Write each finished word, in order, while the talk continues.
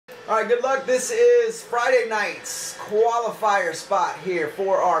Alright, good luck. This is Friday night's qualifier spot here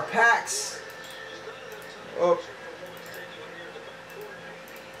for our packs. Oh.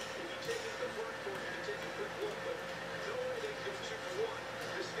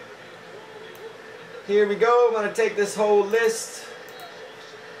 Here we go. I'm going to take this whole list.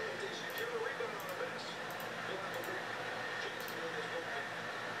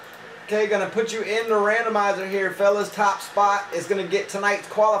 Okay, going to put you in the randomizer here, fellas. Top spot is going to get tonight's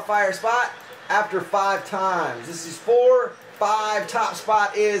qualifier spot after 5 times. This is 4, 5. Top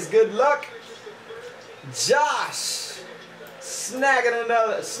spot is good luck. Josh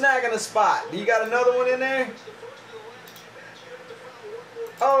snagging a spot. Do you got another one in there?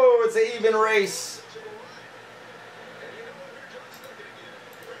 Oh, it's an even race.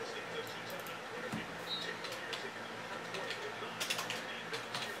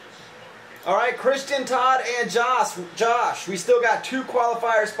 Alright, Christian, Todd, and Josh, we still got 2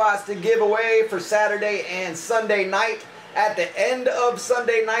 qualifier spots to give away for Saturday and Sunday night. At the end of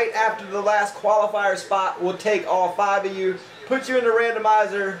Sunday night, after the last qualifier spot, we'll take all 5 of you, put you in the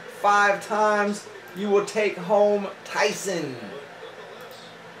randomizer 5 times. You will take home Tyson.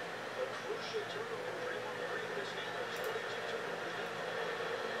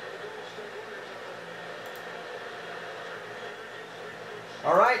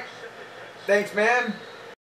 Alright. Thanks, man.